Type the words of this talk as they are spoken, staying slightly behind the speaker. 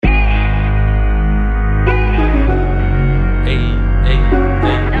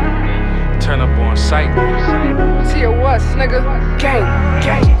nigga.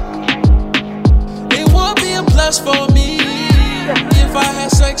 Gang. It would be a plus for me if I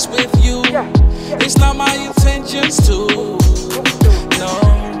had sex with you. It's not my intentions to. No,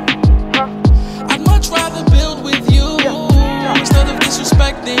 I'd much rather build with you instead of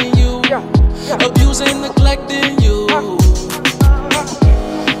disrespecting you, abusing, neglecting you.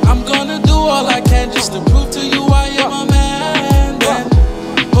 I'm gonna do all I can just to prove to you I am a man. And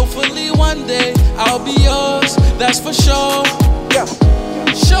hopefully one day I'll be yours, that's for sure.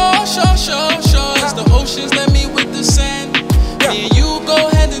 Sure. As the oceans let me with the sand, me and you go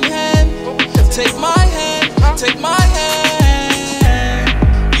hand in hand. Take my hand.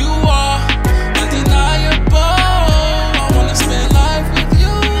 You are undeniable. I wanna spend life with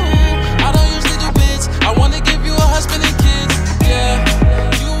you. I don't usually do bits. I wanna give you a husband and kids. Yeah,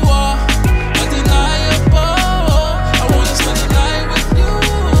 you are undeniable. I wanna spend the night with you.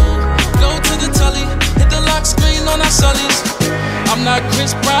 Go to the telly, hit the lock screen on our sullies. I'm not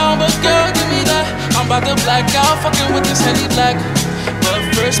Chris Brown, but girl, give me that. I'm about to black out, fucking with this Henny Black. But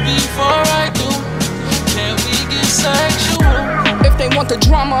first, before I do, can we get sexual? If they want the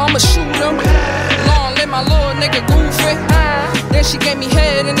drama, I'ma shoot them. Long live my little nigga Goofy. Then she gave me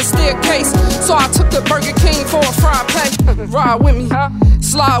head in the staircase, so I took the Burger King for a fried plate. Ride with me,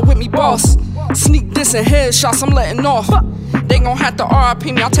 slide with me, boss. Sneak dissing headshots, I'm letting off. They gon' have to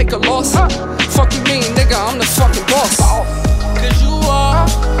RIP me, I'll take a loss. Fuck you mean, nigga, I'm the fucking boss. Cause you are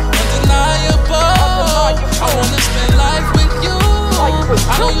undeniable. I wanna spend life with you.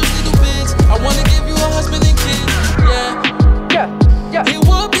 I don't usually do bids. I wanna give you a husband and kids. Yeah. It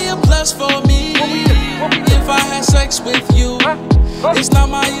would be a plus for me if I had sex with you. It's not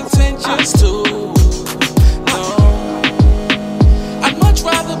my intentions to. No, I'd much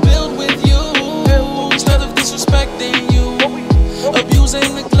rather build with you instead of disrespecting you,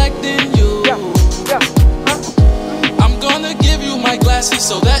 abusing, neglecting you. I'm gonna give you my glasses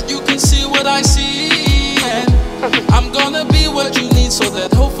so that you can see what I see, and I'm gonna be what you need so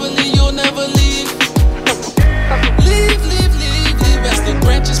that hopefully you'll never leave. Leave as the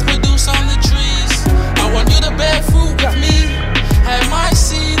branches produce on the trees. I want you to bear fruit with me. Have my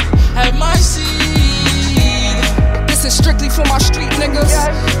seed. This is strictly for my street niggas.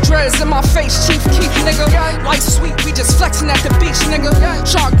 Dreads in my face, Chief Keef, nigga. Life sweet, we just flexing at the beach, nigga.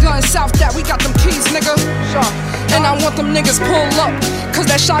 Shotgun South that we got them keys, nigga. And I want them niggas pull up, cause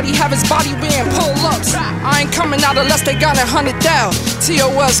that shawty have his body wearing pull-ups. I ain't coming out unless they got 100 down.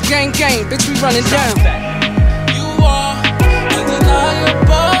 TOS gang, bitch, we running down. You are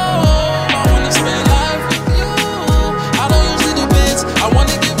undeniable. I wanna spend life with you. I don't usually do bids. I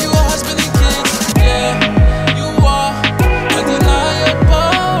wanna give you a husband and kids. Yeah, you are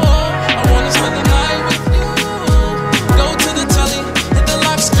undeniable. I wanna spend the night with you. Go to the telly, hit the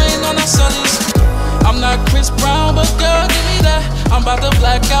lock screen on our sullies. I'm not Chris Brown, but girl, give me that. I'm about to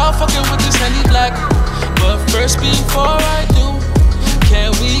black out, fucking with this Henny Black. But first, before I do,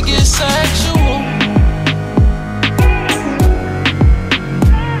 can we get sexual?